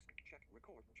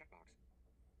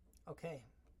Okay,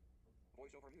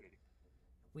 Voiceover muted.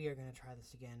 we are going to try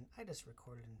this again. I just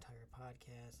recorded an entire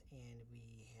podcast and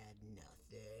we had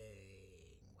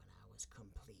nothing when I was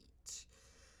complete.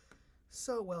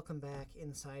 So, welcome back,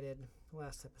 Insighted.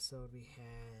 Last episode we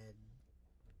had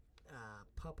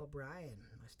Papa Brian,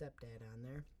 my stepdad, on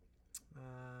there.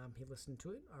 He listened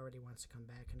to it, already wants to come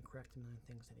back and correct a million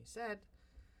things that he said.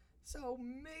 So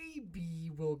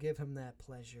maybe we'll give him that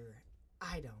pleasure.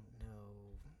 I don't know.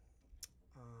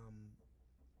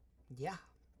 Yeah,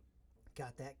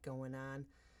 got that going on.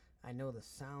 I know the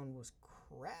sound was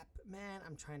crap, man.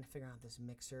 I'm trying to figure out this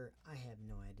mixer. I have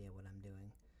no idea what I'm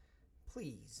doing.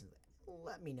 Please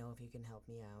let me know if you can help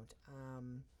me out.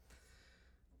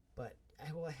 But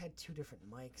I had two different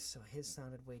mics, so his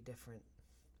sounded way different.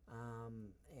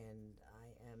 And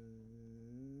I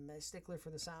am a stickler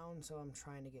for the sound, so I'm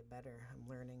trying to get better. I'm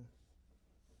learning.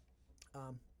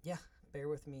 Yeah, bear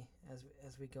with me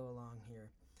as we go along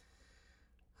here.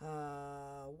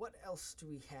 What else do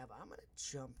we have? I'm going to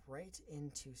jump right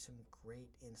into some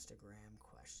great Instagram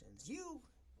questions. You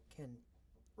can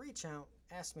reach out,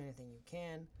 ask me anything you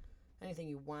can, anything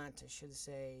you want, I should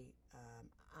say,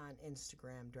 on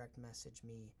Instagram. Direct message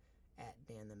me at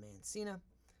Dan the Mancina.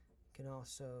 You can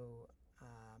also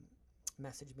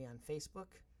message me on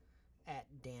Facebook at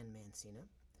Dan Mancina.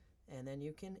 And then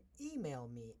you can email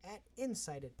me at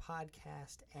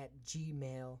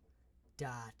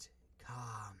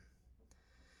insightedpodcast@gmail.com.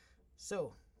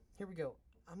 So, here we go.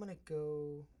 I'm going to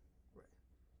go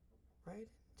right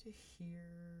into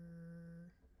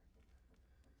here.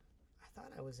 I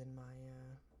thought I was in my,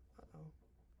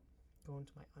 going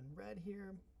to my unread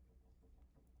here.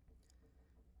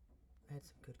 I had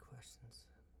some good questions.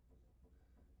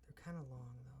 They're kind of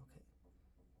long, though. Okay.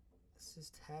 This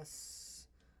is Tess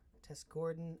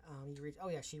Gordon.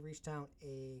 She reached out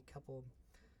a couple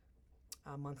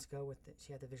months ago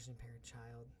she had the vision impaired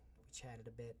child. We chatted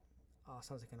a bit.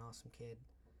 Sounds like an awesome kid.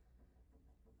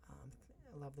 I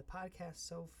love the podcast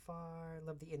so far.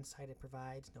 Love the insight it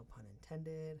provides. No pun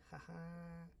intended.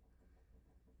 Haha.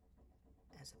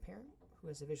 As a parent who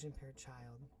has a vision impaired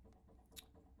child,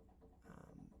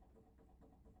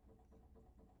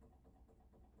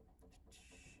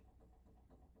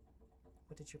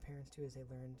 what did your parents do as they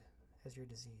learned about your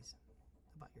disease?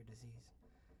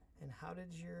 And how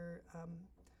did your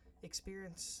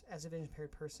experience as a vision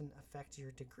impaired person affect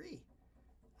your degree?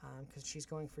 Because she's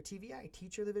going for TVI,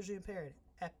 Teacher of the Visually Impaired.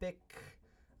 Epic.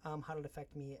 How did it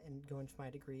affect me in going for my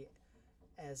degree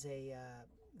as a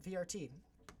VRT?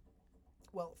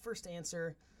 Well, first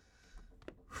answer,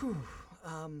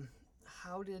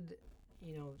 how did,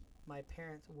 my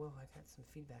parents, whoa, I got some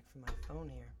feedback from my phone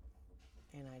here,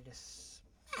 and I just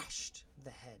smashed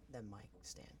the mic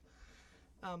stand.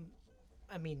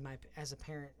 As a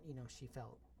parent, she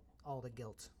felt all the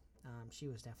guilt. She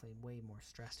was definitely way more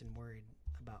stressed and worried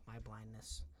about my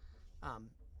blindness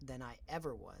than I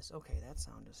ever was. Okay, that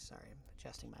sound is, sorry, I'm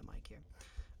adjusting my mic here.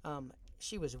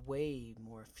 She was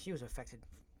affected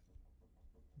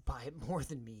by it more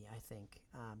than me, I think.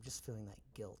 Just feeling that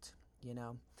guilt,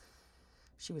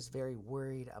 She was very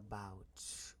worried about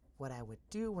what I would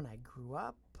do when I grew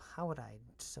up, how would I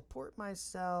support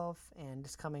myself, and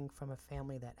just coming from a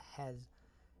family that has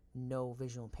no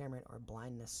visual impairment or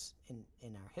blindness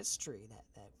in our history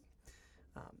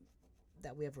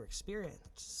that we ever experienced.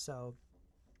 So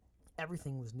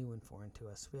everything was new and foreign to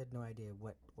us. We had no idea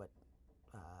what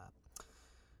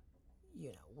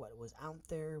was out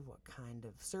there, what kind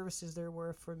of services there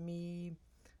were for me.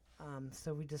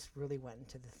 So we just really went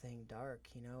into the thing dark,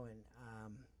 and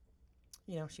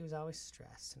she was always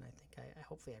stressed, and I think I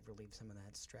hopefully I've relieved some of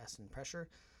that stress and pressure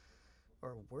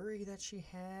or worry that she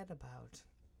had about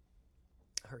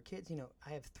her kids.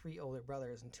 I have 3 older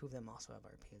brothers, and 2 of them also have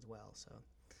RP as well, so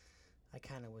I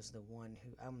kind of was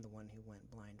I'm the one who went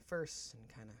blind first and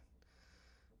kind of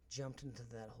jumped into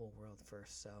that whole world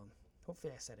first, so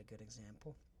hopefully I set a good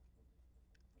example.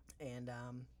 And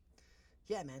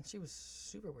yeah, man, she was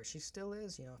super weird. She still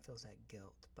is, feels that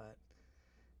guilt, but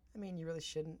you really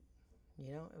shouldn't.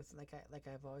 It was like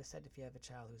I've always said, if you have a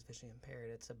child who's visually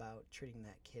impaired, it's about treating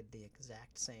that kid the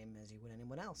exact same as you would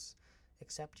anyone else,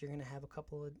 except you're going to have a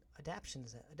couple of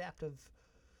adaptive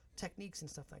techniques and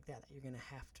stuff like that you're going to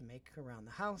have to make around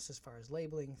the house as far as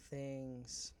labeling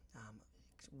things,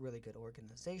 really good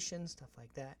organization, stuff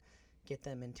like that. Get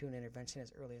them into an intervention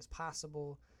as early as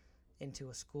possible, into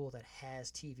a school that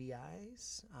has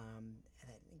TVIs, and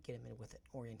get them in with an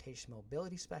orientation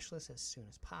mobility specialist as soon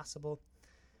as possible,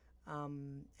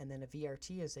 and then a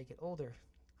VRT as they get older,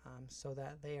 so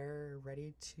that they are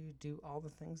ready to do all the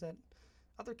things that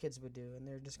other kids would do, and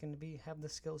they're just going to have the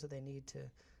skills that they need to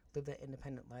live that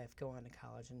independent life, go on to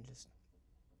college, and just,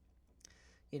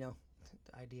 the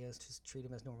idea is just treat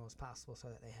them as normal as possible so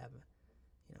that they have,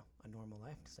 a normal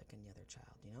life just like any other child.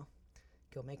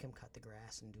 Go make them cut the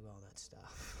grass and do all that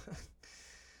stuff.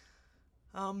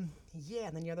 Yeah,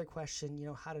 and then the other question,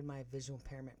 how did my visual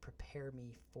impairment prepare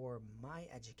me for my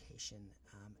education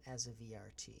as a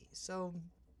VRT? So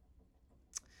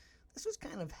this was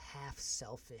kind of half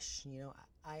selfish.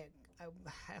 I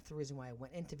half the reason why I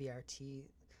went into VRT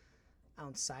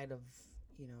outside of,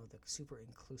 the super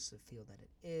inclusive field that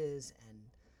it is, and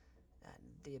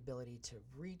the ability to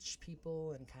reach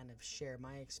people and kind of share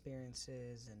my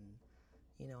experiences, and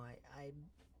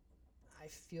I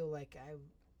feel like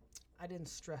I didn't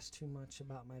stress too much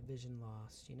about my vision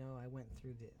loss. I went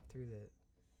through the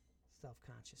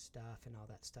self-conscious stuff and all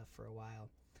that stuff for a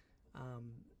while,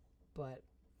 but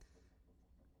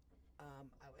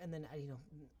and then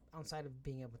outside of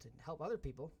being able to help other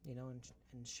people, and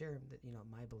share that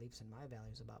my beliefs and my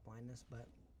values about blindness, but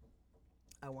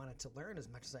I wanted to learn as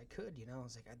much as I could. I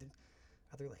was like, are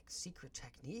there like secret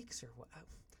techniques, or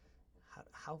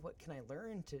what can I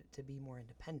learn to be more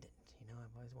independent?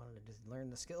 I've always wanted to just learn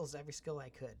the skills, every skill I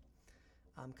could,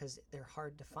 because they're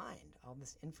hard to find. All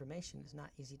this information is not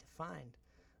easy to find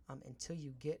until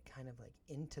you get kind of like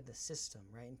into the system,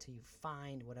 right? Until you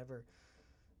find whatever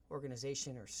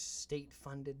organization or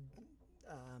state-funded.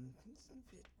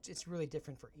 It's really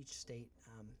different for each state,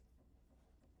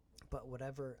 but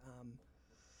whatever.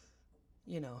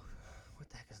 What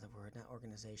the heck is the word? Not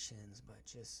organizations, but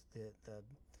just the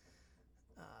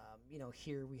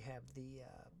here we have the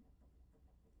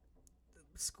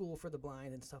School for the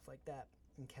Blind and stuff like that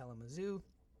in Kalamazoo.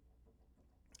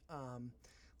 A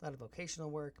lot of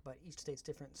vocational work, but each state's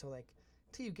different. So like,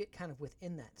 till you get kind of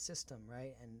within that system,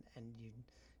 right, and you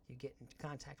get in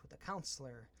contact with a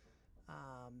counselor,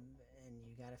 and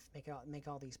you got to make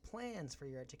all these plans for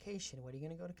your education. What are you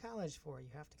going to go to college for? You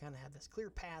have to kind of have this clear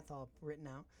path all written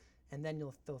out, and then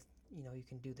you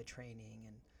can do the training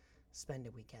and spend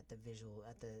a week at the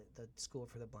School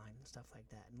for the Blind and stuff like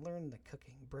that, and learn the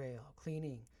cooking, braille,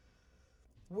 cleaning,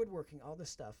 woodworking, all this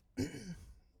stuff.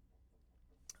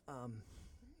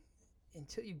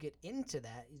 Until you get into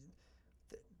that,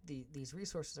 these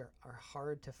resources are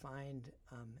hard to find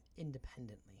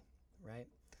independently, right?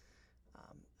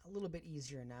 A little bit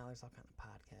easier now. There's all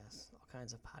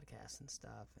kinds of podcasts and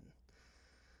stuff, and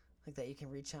like that you can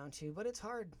reach out to, but it's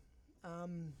hard.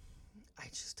 I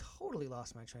just totally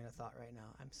lost my train of thought right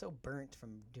now. I'm so burnt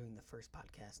from doing the first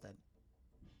podcast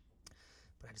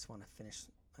but I just want to finish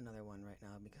another one right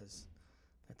now because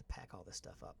I have to pack all this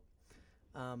stuff up.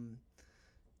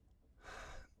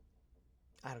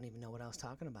 I don't even know what I was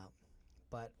talking about,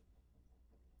 but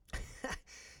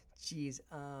geez,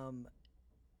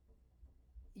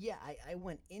 yeah, I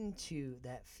went into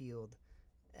that field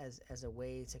as a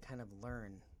way to kind of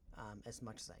learn as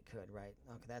much as I could, right?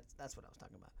 Okay, that's what I was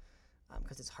talking about,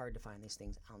 because it's hard to find these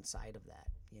things outside of that,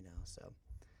 so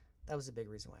that was a big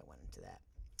reason why I went into that.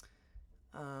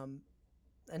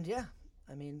 And yeah,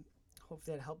 I mean,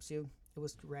 hopefully that helps you. It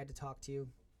was rad to talk to you.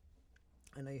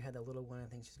 I know you had a little one. I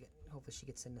think hopefully she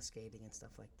gets into skating and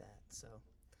stuff like that. So,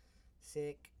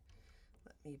 sick.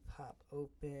 Let me pop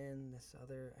open this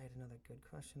other. I had another good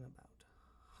question about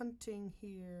hunting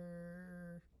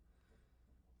here.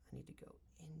 I need to go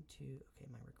into,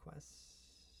 my requests.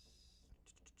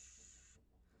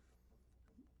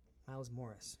 Miles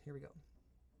Morris. Here we go.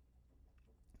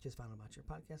 Just found out about your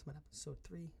podcast. I'm on episode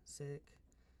 3. Sick.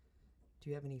 Do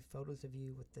you have any photos of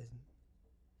you with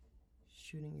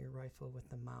shooting your rifle with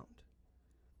the mount?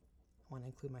 I want to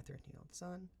include my 13-year-old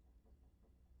son.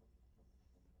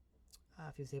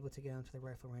 If he was able to get onto the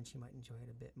rifle range, he might enjoy it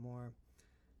a bit more.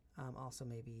 Also,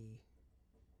 maybe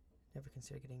never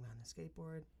consider getting him on a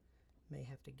skateboard. May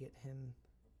have to give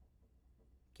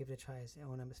it a try. His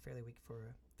O&M is fairly weak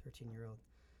for a 13-year-old.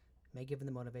 May give him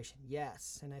the motivation.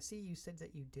 Yes, and I see you said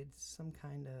that you did some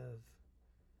kind of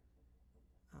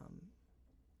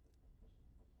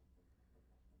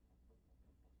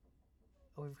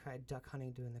we've tried duck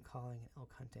hunting, doing the calling, and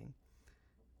elk hunting.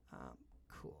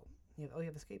 Cool. You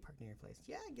have a skate park near your place.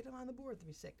 Yeah, get him on the board. That'd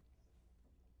be sick.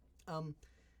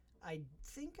 I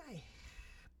think I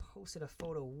posted a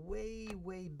photo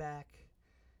way back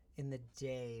in the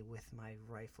day with my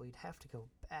rifle. You'd have to go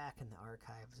back in the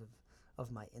archives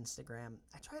of my Instagram.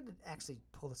 I tried to actually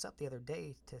pull this up the other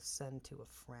day to send to a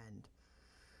friend.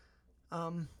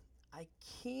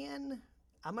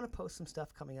 I'm going to post some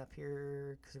stuff coming up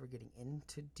here because we're getting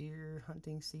into deer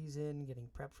hunting season, getting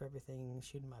prepped for everything,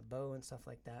 shooting my bow and stuff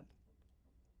like that.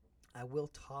 I will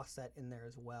toss that in there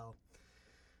as well.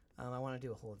 I want to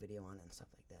do a whole video on it and stuff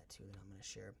like that too that I'm going to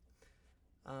share.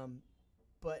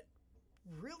 But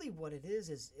really, what it is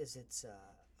it's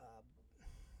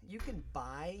you can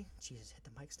buy. Jesus, hit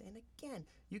the mic stand again.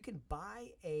 You can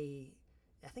buy I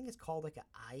think it's called like an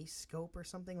iScope or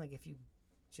something. Like if you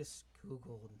just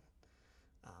Google,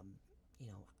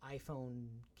 iPhone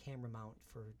camera mount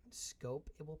for scope,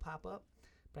 it will pop up.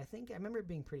 But I remember it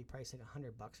being pretty pricey, like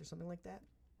 $100 or something like that.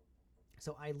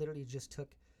 So I literally just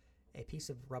took a piece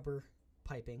of rubber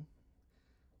piping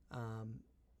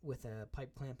with a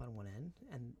pipe clamp on one end,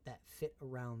 and that fit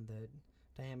around the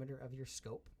diameter of your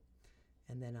scope.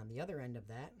 And then on the other end of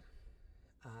that,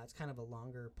 it's kind of a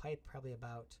longer pipe, probably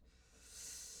about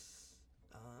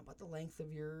the length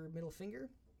of your middle finger.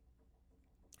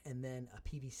 And then a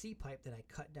PVC pipe that I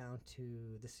cut down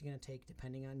to, this is going to take,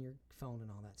 depending on your phone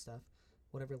and all that stuff,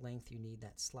 whatever length you need,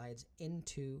 that slides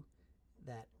into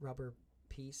that rubber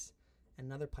piece.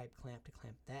 Another pipe clamp to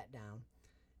clamp that down.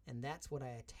 And that's what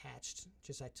I attached.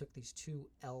 I took these two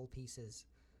L pieces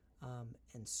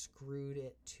and screwed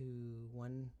it to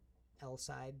one L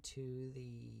side to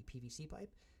the PVC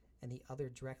pipe and the other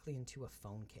directly into a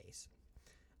phone case.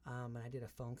 And I did a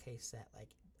phone case that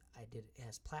it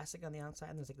has plastic on the outside,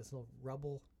 and there's like this little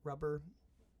rubber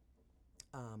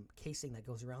casing that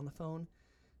goes around the phone.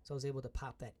 So I was able to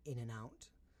pop that in and out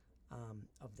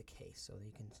of the case, so that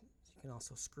you can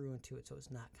also screw into it, so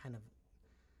it's not kind of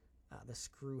the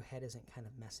screw head isn't kind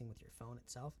of messing with your phone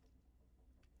itself.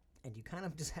 And you kind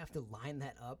of just have to line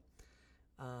that up,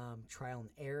 trial and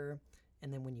error,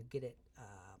 and then when you get it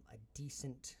a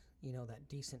decent, that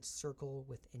decent circle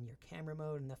within your camera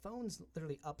mode, and the phone's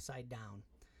literally upside down.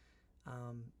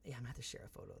 I'm gonna have to share a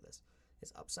photo of this.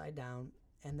 It's upside down,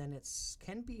 and then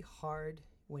can be hard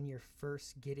when you're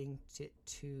first getting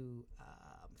to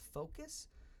focus.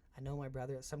 I know my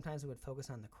brother, sometimes it would focus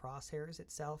on the crosshairs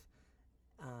itself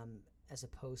as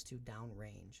opposed to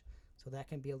downrange. So that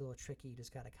can be a little tricky. You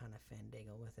just got to kind of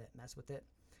fandangle with it, mess with it.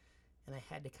 And I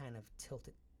had to kind of tilt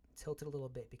it a little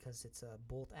bit because it's a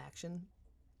bolt action.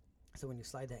 So when you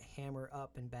slide that hammer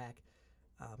up and back,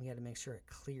 you got to make sure it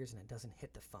clears and it doesn't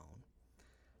hit the phone.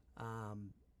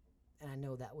 And I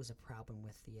know that was a problem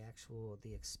with the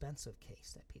expensive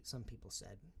case that some people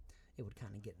said it would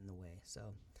kind of get in the way.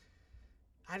 So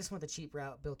I just went the cheap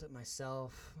route, built it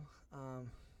myself.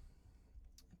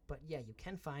 But yeah, you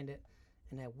can find it,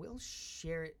 and I will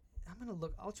share it.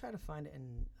 I'll try to find it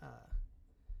and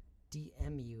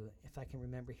DM you if I can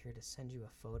remember here to send you a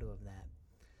photo of that.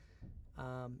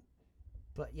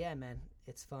 But yeah, man,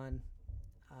 it's fun.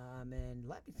 And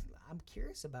I'm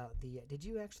curious about did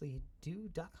you actually do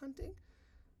duck hunting?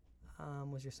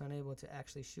 Was your son able to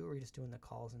actually shoot, or were you just doing the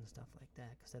calls and stuff like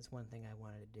that? Because that's one thing I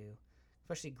wanted to do,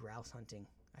 especially grouse hunting.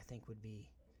 I think would be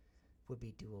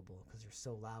doable because they're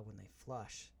so loud when they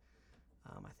flush.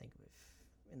 I think if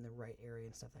in the right area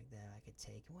and stuff like that, I could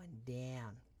take one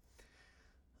down.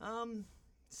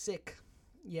 Sick.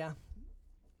 Yeah.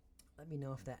 Let me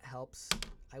know if that helps.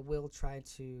 I will try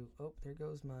to. Oh, there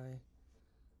goes my.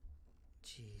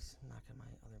 Jeez, knocking my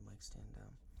other mic stand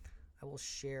down. I will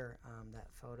share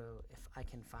that photo if I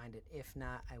can find it. If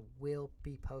not, I will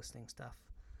be posting stuff,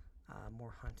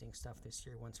 more hunting stuff this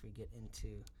year once we get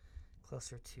into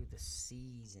closer to the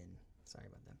season. Sorry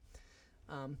about that.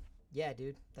 Yeah,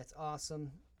 dude, that's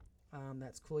awesome.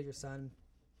 That's cool, your son.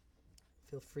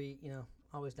 Feel free,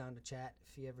 always down to chat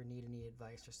if you ever need any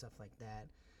advice or stuff like that.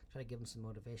 Try to give him some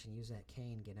motivation. Use that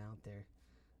cane, get out there.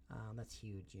 That's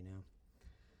huge,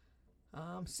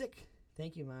 Sick.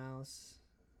 Thank you, Miles.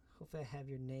 Hopefully I have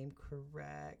your name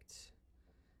correct.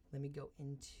 Let me go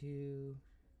into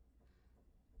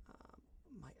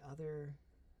my other.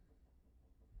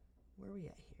 Where are we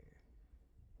at here?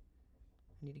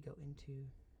 I need to go into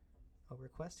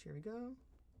requests. Here we go.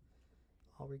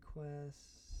 All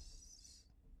requests.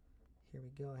 Here we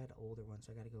go. I had an older one,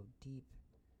 so I got to go deep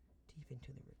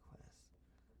into the requests.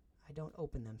 I don't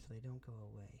open them so they don't go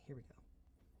away. Here we go.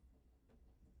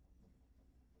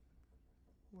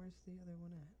 Where's the other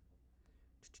one at?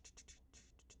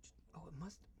 Oh, it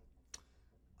must.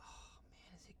 Oh,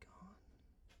 man, is it gone?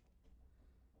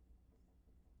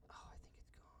 Oh, I think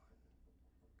it's gone.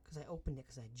 Because I opened it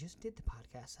because I just did the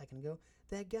podcast a second ago.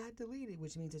 That got deleted,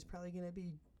 which means it's probably going to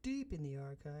be deep in the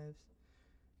archives.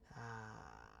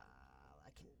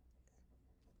 I can.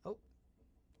 Oh,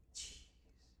 jeez.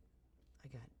 I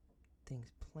got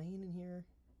things playing in here.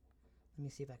 Let me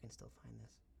see if I can still find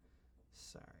this.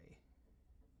 Sorry.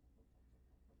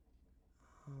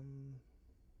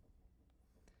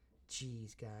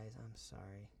 Jeez, guys, I'm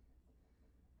sorry.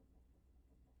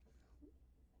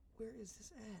 Where is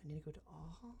this at? I need to go to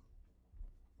all.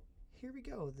 Here we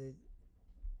go.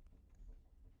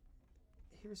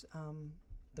 here's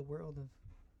the world of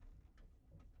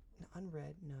no,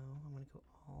 unread. No, I'm gonna go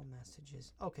all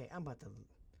messages. Okay, I might have to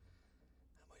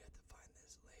find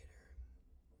this later.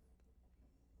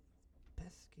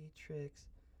 Pesky tricks.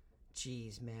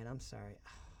 Jeez, man, I'm sorry.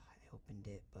 I opened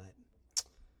it, but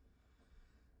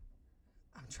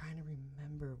I'm trying to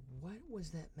remember what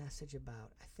was that message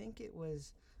about. I think it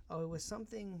was. Oh, it was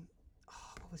something.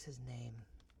 Oh, what was his name?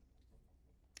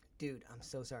 Dude, I'm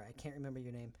so sorry. I can't remember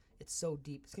your name. It's so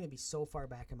deep. It's gonna be so far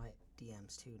back in my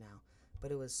DMs too now.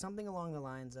 But it was something along the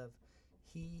lines of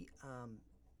he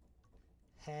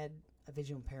had a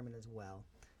visual impairment as well,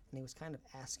 and he was kind of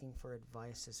asking for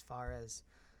advice as far as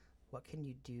what can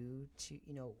you do to,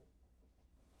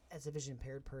 as a vision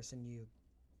impaired person,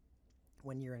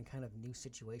 when you're in kind of new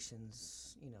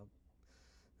situations,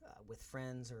 with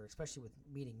friends or especially with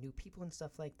meeting new people and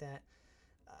stuff like that,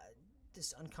 uh,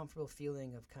 this uncomfortable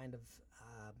feeling of kind of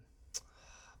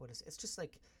it's just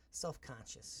like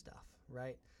self-conscious stuff,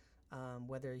 right?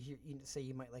 Whether you say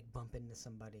you might like bump into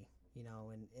somebody,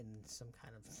 in some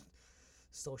kind of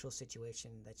social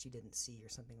situation that you didn't see or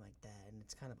something like that, and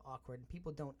it's kind of awkward, and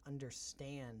people don't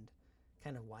understand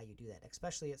kind of why you do that.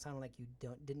 Especially, it sounded like you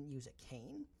didn't use a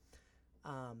cane,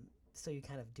 so you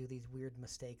kind of do these weird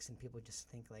mistakes, and people just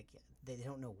think like they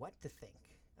don't know what to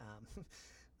think,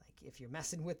 like if you're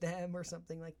messing with them or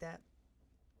something like that.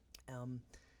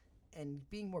 And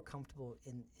being more comfortable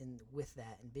in with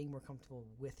that, and being more comfortable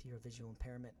with your visual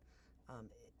impairment,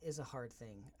 is a hard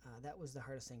thing. That was the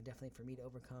hardest thing definitely for me to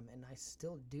overcome, and I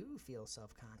still do feel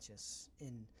self-conscious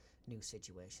in new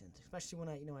situations, especially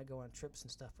when I go on trips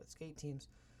and stuff with skate teams,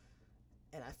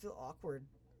 and I feel awkward,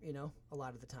 a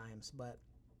lot of the times. But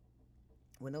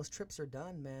when those trips are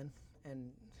done, man,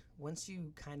 and once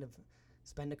you kind of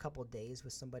spend a couple days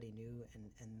with somebody new,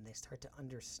 and they start to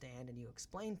understand, and you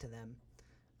explain to them,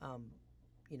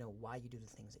 why you do the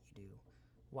things that you do,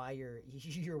 why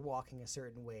you're walking a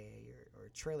certain way, or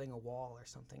trailing a wall or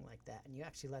something like that, and you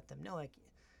actually let them know, like,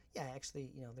 yeah, actually,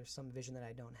 there's some vision that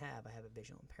I don't have. I have a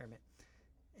visual impairment,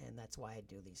 and that's why I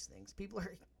do these things. People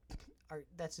are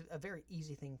that's a very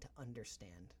easy thing to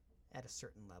understand at a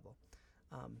certain level,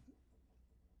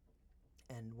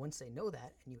 and once they know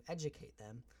that and you educate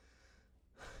them,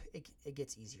 it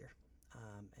gets easier,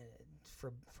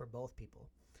 for both people.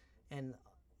 And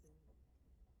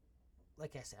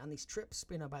like I said, on these trips,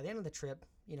 by the end of the trip,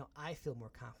 I feel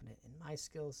more confident in my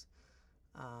skills,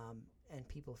 and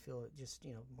people feel just,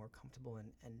 more comfortable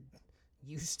and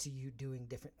used to you doing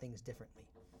different things differently.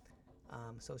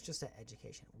 So it's just that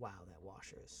education. Wow, that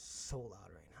washer is so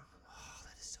loud right now. Oh,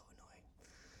 that is so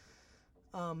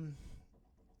annoying.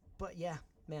 But yeah,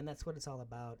 man, that's what it's all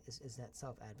about, is that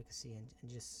self-advocacy, and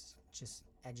just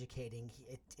educating.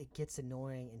 It gets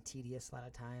annoying and tedious a lot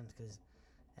of times, because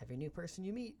every new person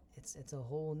you meet, it's a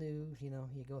whole new, you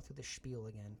go through the spiel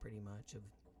again, pretty much, of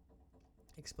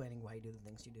explaining why you do the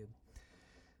things you do.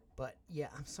 But yeah,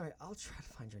 I'm sorry, I'll try to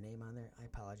find your name on there. I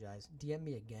apologize. DM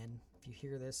me again if you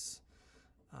hear this.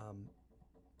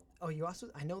 You also,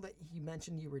 I know that you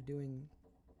mentioned you were doing,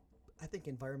 I think,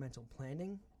 environmental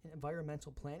planning,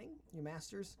 your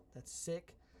master's. That's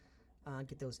sick.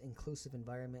 Get those inclusive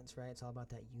environments, right? It's all about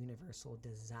that universal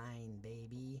design,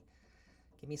 baby.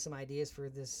 Give me some ideas for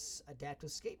this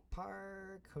adaptive skate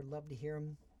park. Would love to hear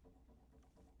them.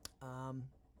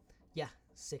 Yeah,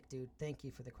 sick, dude. Thank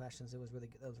you for the questions. Those were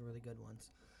really good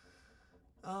ones.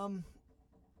 And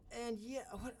yeah,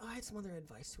 I had some other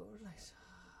advice. What would I say?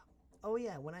 Oh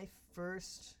yeah, when I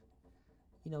first,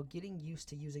 getting used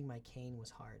to using my cane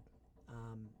was hard.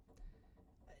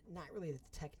 Not really the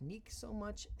technique so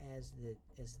much as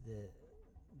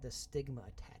the stigma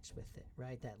attached with it,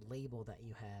 right? That label that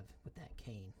you have with that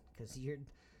cane, because you're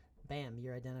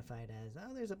identified as,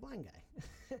 oh, there's a blind guy.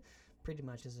 Pretty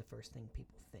much is the first thing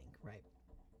people think, right?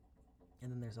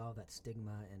 And then there's all that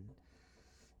stigma and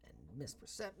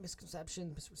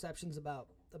misconceptions about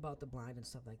the blind and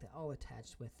stuff like that, all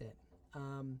attached with it.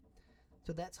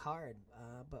 So that's hard.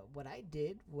 But what I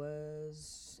did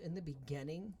was, in the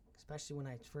beginning, especially when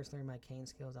I first learned my cane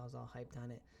skills, I was all hyped on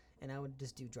it, and I would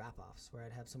just do drop-offs where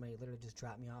I'd have somebody literally just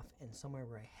drop me off in somewhere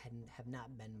where I have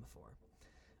not been before,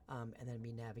 and then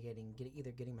me navigating,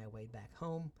 either getting my way back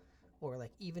home, or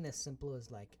like even as simple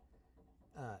as like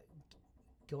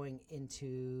going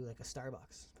into like a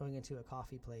Starbucks, going into a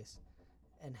coffee place,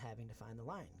 and having to find the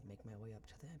line, make my way up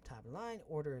to the top of the line,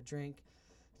 order a drink,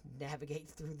 navigate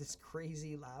through this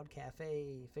crazy loud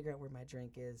cafe, figure out where my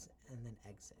drink is, and then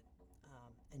exit.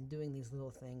 And doing these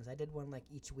little things, I did one like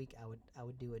each week. I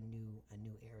would do a new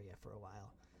area for a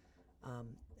while,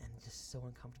 and just so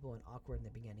uncomfortable and awkward in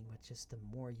the beginning. But just the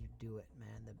more you do it,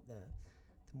 man, the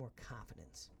the more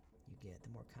confidence you get, the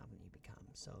more confident you become.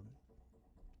 So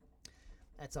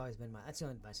that's always been that's the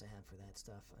only advice I have for that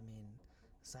stuff. I mean,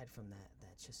 aside from that,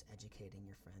 that's just educating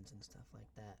your friends and stuff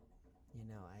like that. You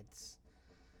know,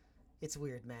 it's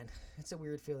weird, man. It's a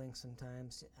weird feeling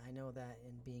sometimes. I know that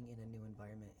in being in a new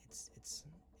environment, it's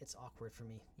awkward for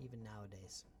me even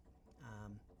nowadays.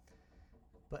 Um,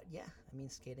 but yeah, I mean,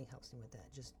 skating helps me with that.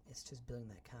 It's just building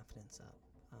that confidence up,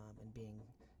 and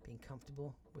being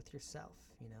comfortable with yourself.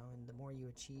 You know, and the more you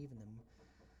achieve, and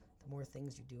the more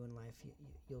things you do in life,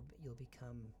 you'll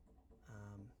become,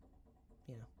 um,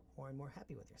 you know, more and more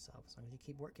happy with yourself as long as you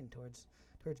keep working towards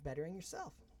bettering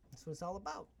yourself. That's what it's all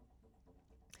about.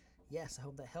 Yes, I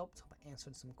hope that helped. Hope I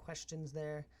answered some questions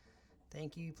there.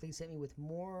 Thank you. Please hit me with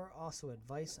more also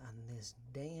advice on this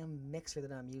damn mixer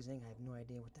that I'm using. I have no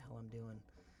idea what the hell I'm doing.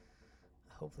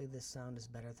 Hopefully this sound is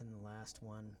better than the last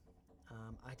one.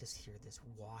 I just hear this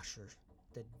washer,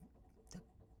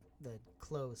 the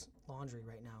clothes, laundry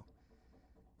right now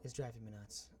is driving me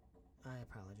nuts. I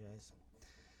apologize.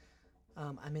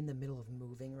 I'm in the middle of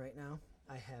moving right now.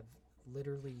 I have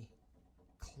literally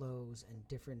clothes and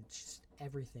different, just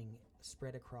everything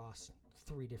spread across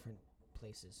 3 different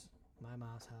places. My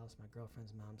mom's house, my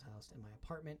girlfriend's mom's house, and my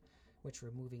apartment, which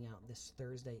we're moving out this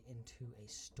Thursday into a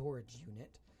storage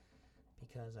unit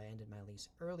because I ended my lease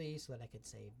early so that I could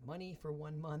save money for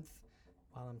 1 month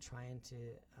while I'm trying to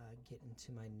get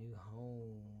into my new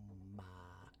home.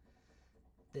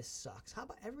 This sucks. How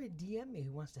about everybody DM me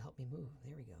who wants to help me move?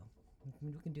 There we go.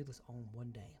 We can do this all in one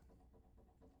day.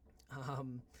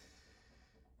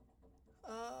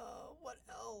 What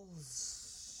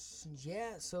else?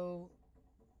 Yeah, so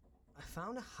I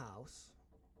found a house.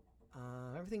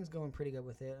 Everything's going pretty good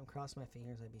with it. I'm crossing my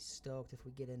fingers. I'd be stoked if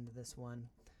we get into this one.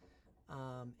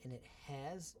 And it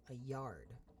has a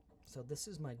yard. So this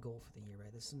is my goal for the year,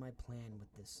 right? This is my plan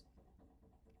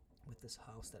with this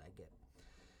house that I get.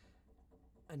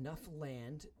 Enough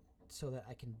land so that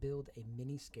I can build a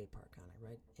mini skate park on it,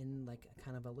 right? In like a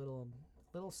kind of a little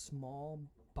small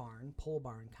barn, pole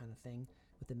barn kind of thing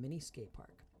with a mini skate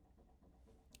park.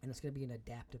 And it's going to be an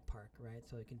adaptive park, right?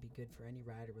 So it can be good for any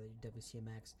rider, whether you do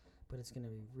WCMX, but it's going to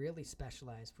be really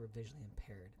specialized for visually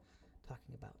impaired.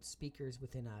 Talking about speakers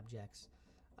within objects,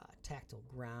 tactile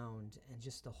ground, and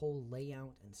just the whole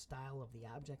layout and style of the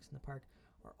objects in the park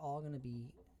are all going to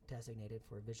be designated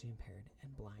for visually impaired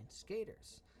and blind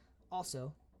skaters.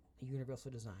 Also, a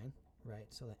universal design, right?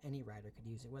 So that any rider could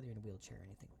use it, whether you're in a wheelchair or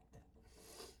anything like that.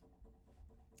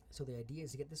 So the idea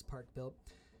is to get this park built.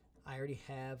 I already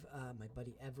have my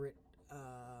buddy Everett,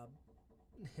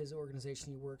 his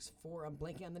organization he works for. I'm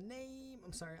blanking on the name.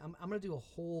 I'm sorry. I'm going to do a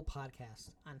whole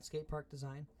podcast on skate park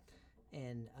design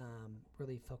and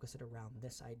really focus it around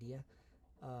this idea.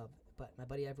 But my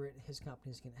buddy Everett, his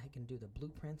company can do the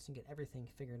blueprints and get everything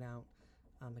figured out,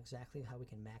 exactly how we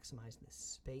can maximize this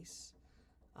space.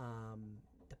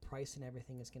 The price and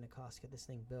everything is going to cost to get this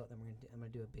thing built. Then I'm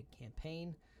going to do a big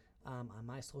campaign on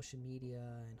my social media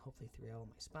and hopefully through all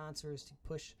my sponsors to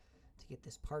push to get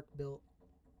this park built.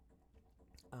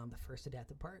 The first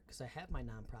adaptive park, because I have my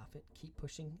nonprofit, Keep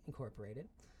Pushing Incorporated.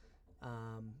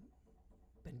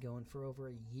 Been going for over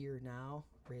a year now.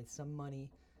 Raised some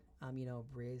money.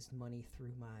 Raised money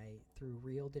through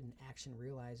Real, did an Action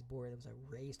Realize board. It was a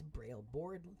raised Braille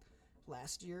board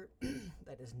last year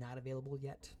that is not available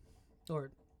yet,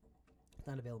 or it's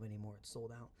not available anymore. It's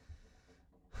sold out.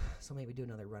 So maybe do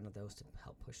another run of those to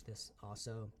help push this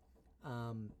also.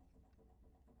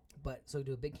 But so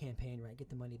do a big campaign, right? Get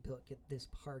the money built, get this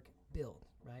park built,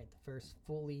 right? The first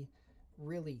fully,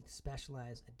 really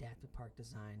specialized adaptive park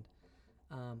designed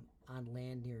on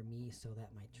land near me, so that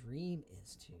my dream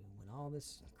is to, when all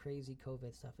this crazy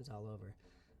COVID stuff is all over,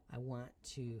 I want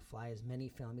to fly as many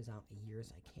families out a year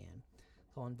as I can.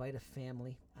 So I'll invite a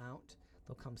family out.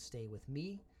 They'll come stay with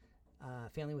me,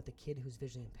 family with a kid who's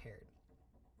visually impaired.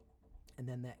 And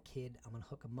then that kid, I'm going to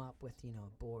hook them up with,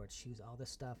 board, shoes, all this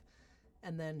stuff.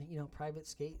 And then, private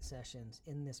skate sessions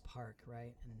in this park,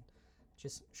 right? And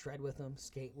just shred with them,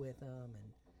 skate with them,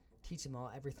 and teach them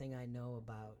all everything I know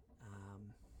about,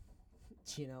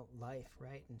 life,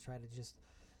 right? And try to just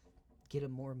get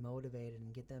them more motivated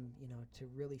and get them, to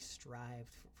really strive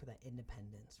for that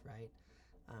independence, right?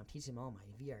 Teach them all my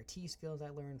VRT skills I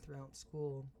learned throughout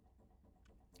school.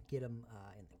 Get them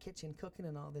in the kitchen cooking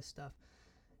and all this stuff.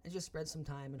 And just spread some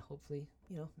time and hopefully,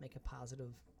 make a positive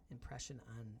impression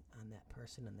on that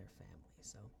person and their family.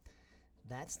 So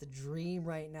that's the dream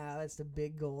right now. That's the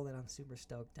big goal that I'm super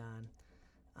stoked on.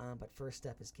 But first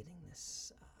step is getting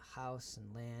this house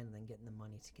and land, and then getting the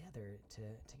money together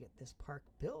to get this park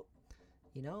built.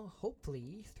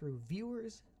 Hopefully through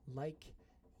viewers like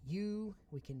you,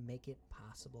 we can make it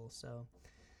possible. So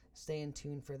stay in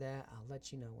tune for that. I'll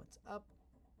let you know what's up.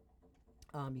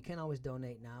 You can always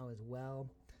donate now as well.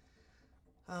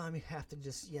 You have to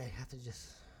just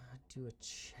do a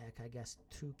check, I guess,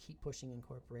 to Keep Pushing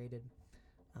Incorporated.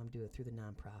 Do it through the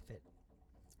nonprofit.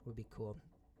 Would be cool.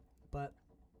 But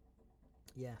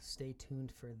yeah, stay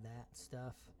tuned for that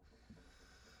stuff.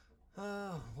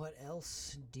 What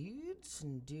else, dudes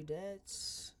and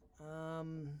dudettes?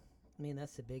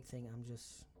 That's the big thing. I'm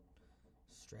just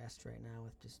stressed right now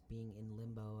with just being in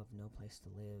limbo of no place to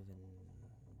live and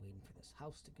waiting for this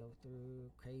house to go through.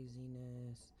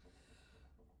 Craziness.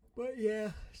 But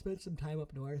yeah, spent some time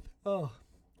up north. Oh,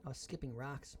 I was skipping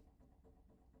rocks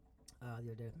the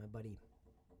other day with my buddy.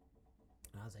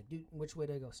 And I was like, dude, which way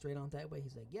do I go? Straight on that way?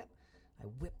 He's like, yep. I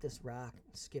whip this rock,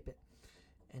 skip it,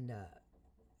 and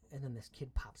then this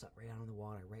kid pops up right out of the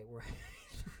water, right where I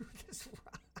threw this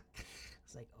rock. I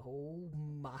was like, oh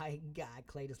my God.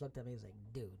 Clay just looked at me. He was like,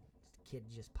 dude, this kid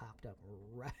just popped up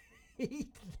right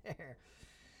there.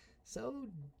 So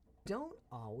don't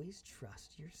always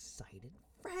trust your sighted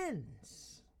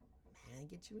friends. Man,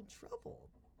 get you in trouble.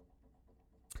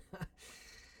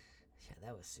 Yeah,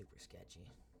 that was super sketchy.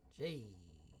 Jeez.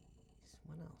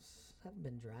 What else? Haven't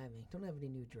been driving. Don't have any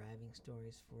new driving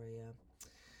stories for you.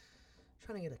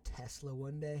 Trying to get a Tesla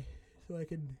one day so I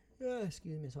can, I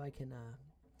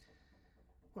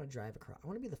want to drive across. I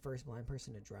want to be the first blind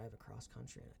person to drive across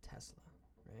country in a Tesla,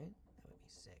 right? That would be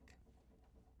sick.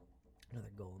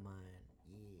 Another goal of mine.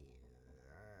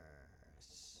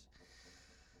 Yes.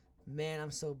 Man,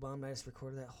 I'm so bummed. I just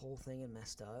recorded that whole thing and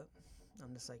messed up.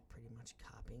 I'm just like pretty much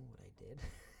copying what I did.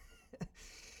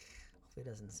 Hopefully it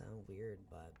doesn't sound weird,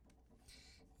 but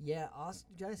yeah, awesome.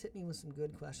 You guys hit me with some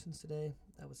good questions today.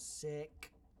 That was sick.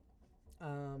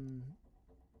 I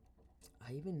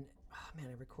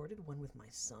recorded one with my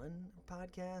son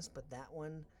podcast, but that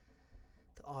one,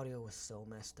 the audio was so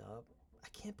messed up. I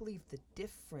can't believe the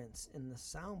difference in the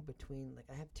sound between, like,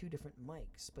 I have two different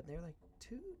mics, but they're like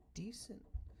two decent.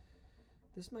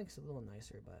 This mic's a little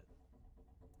nicer, but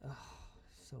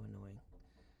so annoying.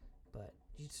 But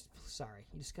you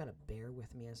just gotta bear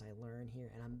with me as I learn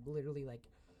here. And I'm literally like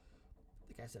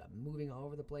I said, I'm moving all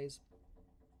over the place.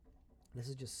 This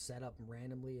is just set up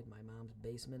randomly in my mom's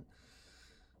basement,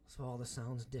 so all the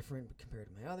sound's different compared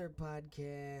to my other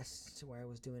podcasts where I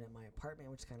was doing it at my apartment,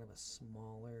 which is kind of a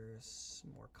smaller,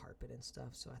 more carpet and stuff.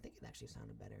 So I think it actually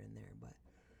sounded better in there. But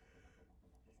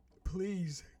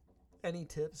please, any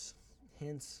tips,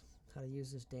 hints, how to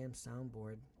use this damn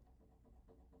soundboard?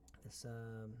 This I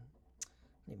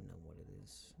don't even know what it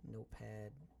is.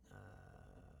 Notepad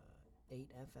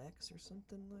 8FX or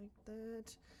something like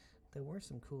that. There were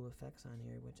some cool effects on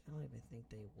here, which I don't even think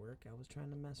they work. I was trying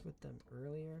to mess with them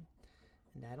earlier,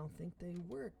 and I don't think they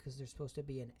work because there's supposed to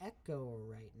be an echo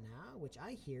right now, which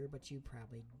I hear, but you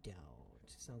probably don't.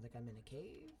 It sounds like I'm in a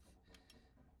cave,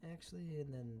 actually,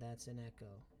 and then that's an echo.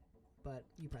 But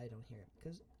you probably don't hear it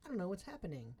because I don't know what's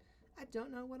happening. I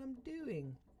don't know what I'm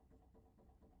doing.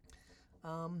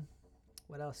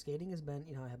 What else? Skating has been,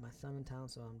 I have my son in town,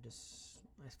 so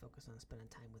I focus on spending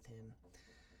time with him.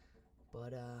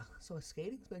 But, so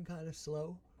skating's been kind of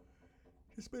slow.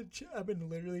 I've been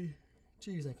literally,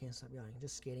 I can't stop yawning.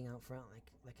 Just skating out front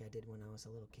like I did when I was a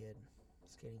little kid.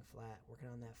 Skating flat, working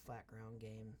on that flat ground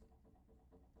game.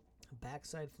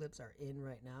 Backside flips are in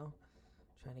right now.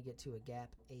 Trying to get to a gap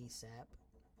ASAP.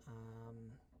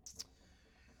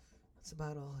 That's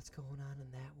about all that's going on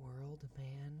in that world,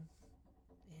 man.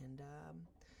 And,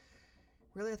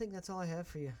 really, I think that's all I have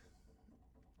for you.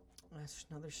 That's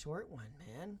another short one,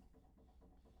 man.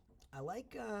 I'm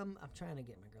trying to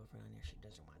get my girlfriend on here. She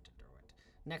doesn't want to do it.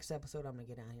 Next episode, I'm going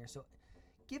to get on here. So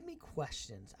give me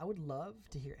questions. I would love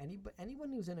to hear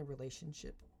anyone who's in a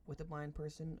relationship with a blind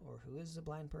person or who is a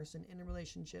blind person in a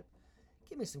relationship.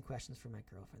 Give me some questions for my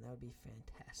girlfriend. That would be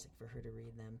fantastic for her to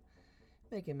read them.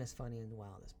 Make them as funny and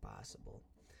wild as possible.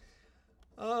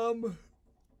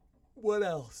 What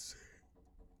else?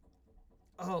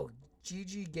 Oh,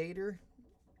 Gigi Gator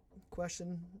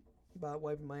question about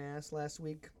wiping my ass last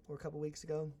week or a couple weeks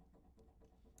ago.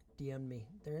 DM'd me.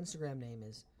 Their Instagram name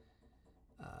is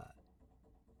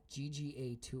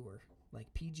GGA Tour, like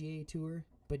PGA Tour,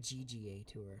 but GGA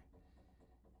Tour.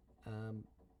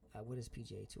 What is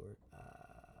PGA Tour?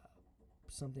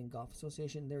 Something Golf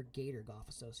Association. They're Gator Golf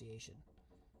Association.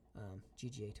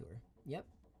 GGA Tour. Yep.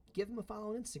 Give them a follow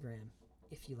on Instagram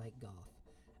if you like golf.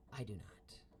 I do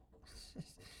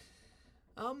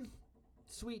not.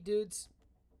 Sweet dudes,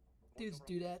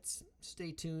 dudettes,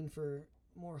 stay tuned for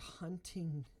more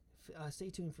hunting. Stay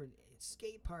tuned for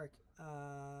skate park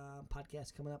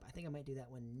podcast coming up. I think I might do that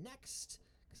one next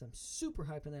because I'm super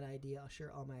hyped on that idea. I'll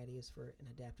share all my ideas for an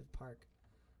adaptive park.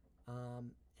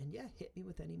 And yeah, hit me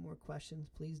with any more questions.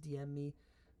 Please DM me.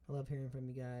 I love hearing from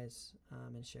you guys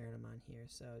and sharing them on here.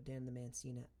 So Dan the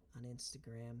Mancina on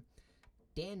Instagram,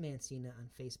 Dan Mancina on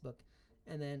Facebook,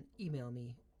 and then email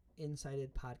me,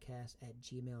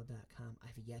 insightedpodcast@gmail.com.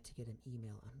 I've yet to get an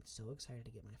email. I'm so excited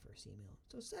to get my first email.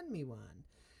 So send me one.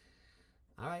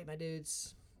 All right, my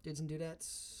dudes and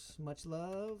dudettes, much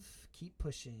love. Keep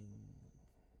pushing.